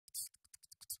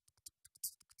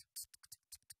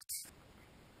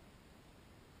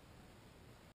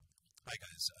Hi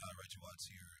guys, Reggie Watts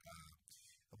here.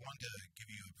 I wanted to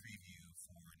give you a preview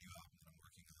for a new album that I'm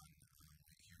working on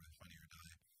here with Funny or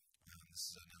Die.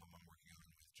 This is an album I'm working on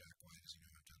with Jack White. As you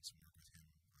know, I've done some work with him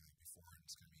before, and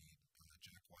it's going to be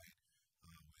Jack White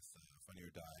with Funny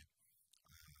or Die,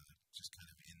 just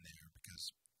kind of in there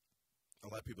because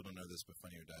a lot of people don't know this, but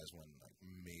Funny or Die has won like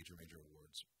major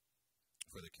awards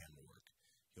for the camera work.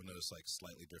 You'll notice like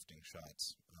slightly drifting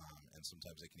shots, and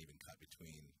sometimes they can even cut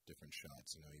between different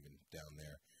shots, even down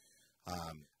there.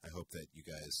 I hope that you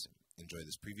guys enjoy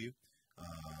this preview.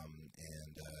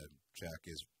 And Jack.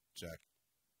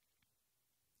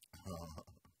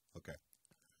 Okay.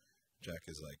 Jack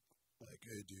is like,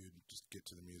 hey dude, just get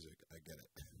to the music. I get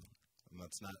it. And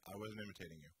I wasn't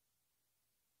imitating you.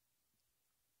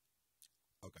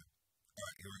 Okay. All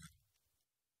right, here we go.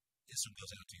 This one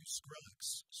goes out to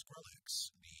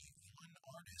Skrillex, the one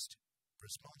artist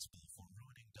responsible for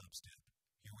ruining dubstep.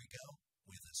 Here we go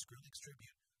with a Skrillex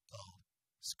tribute called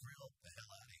Skrill the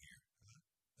Hell Out of Here.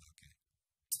 Okay.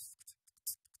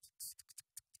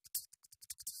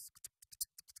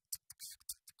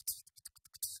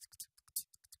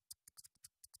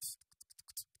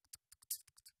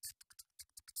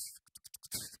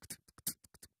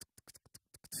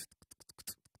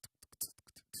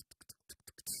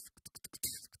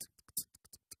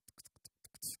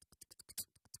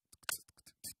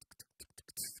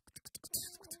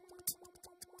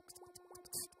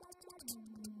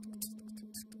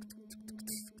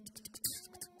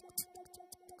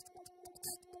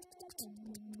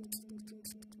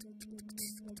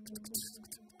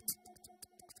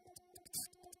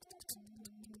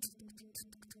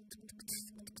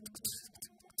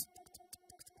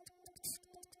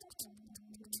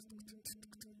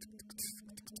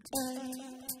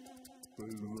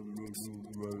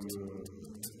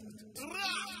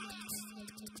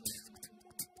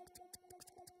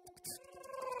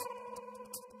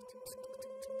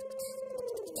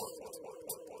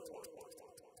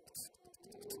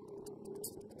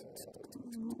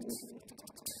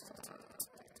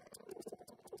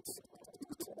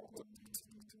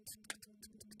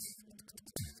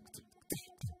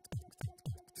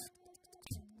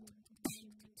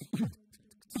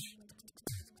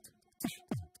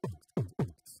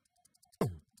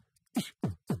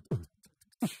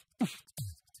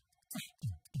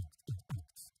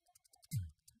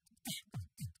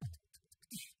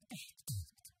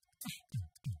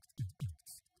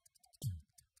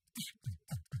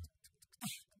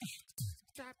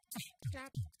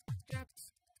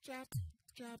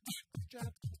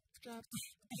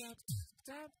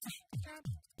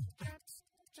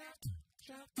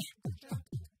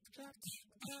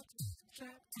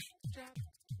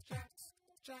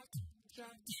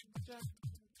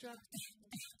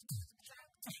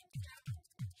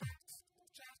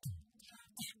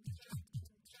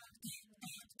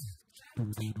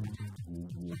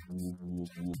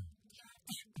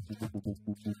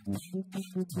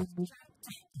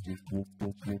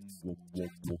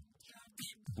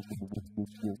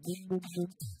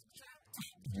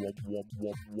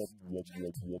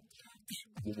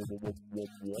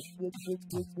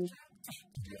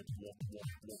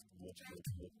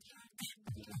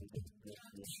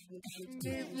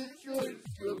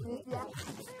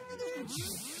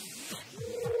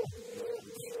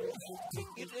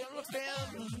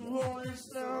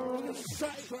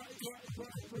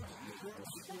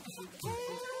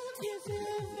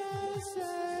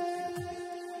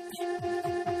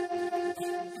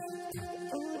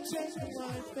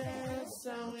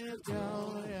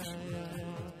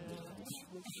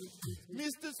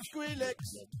 Mr. Skrillex,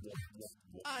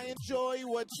 I enjoy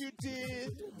what you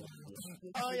did.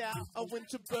 Oh yeah, I went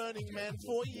to Burning Man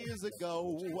 4 years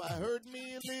ago. I heard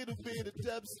me a little bit of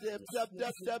dubstep,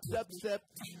 dubstep.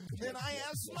 Then I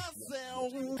asked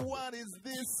myself, what is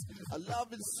this? I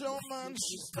love it so much.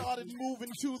 Started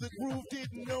moving to the groove,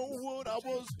 didn't know what I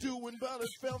was doing, but it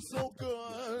felt so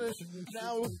good.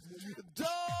 Now,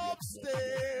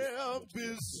 dubstep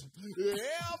is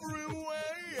everywhere.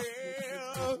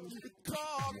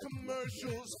 Car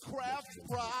commercials, craft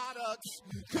products.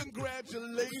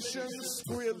 Congratulations,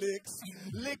 Skrillex.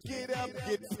 Lick it up,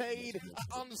 get paid.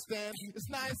 I understand it's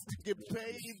nice to get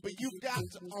paid, but you've got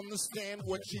to understand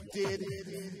what you did.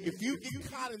 If you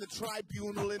get caught in the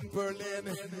tribunal in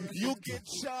Berlin, you'll get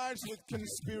charged with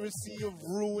conspiracy of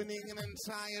ruining an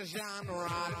entire genre.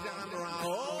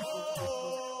 Oh!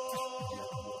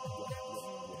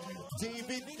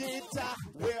 David Guetta,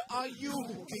 where are you?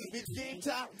 David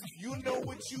Guetta, you know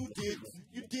what you did.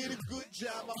 You did a good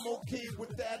job, I'm okay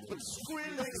with that. But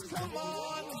Skrillex, come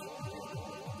on.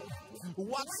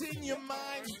 What's in your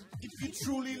mind? If you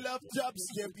truly love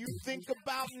dubstep, you think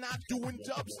about not doing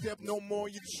dubstep no more.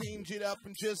 You change it up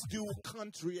and just do a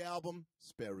country album.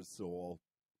 Spare us all.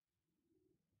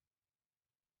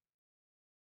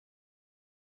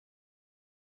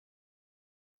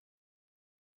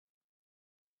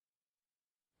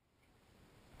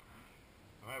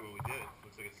 All right, well, we did it.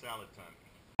 Looks like it's salad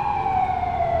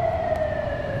time.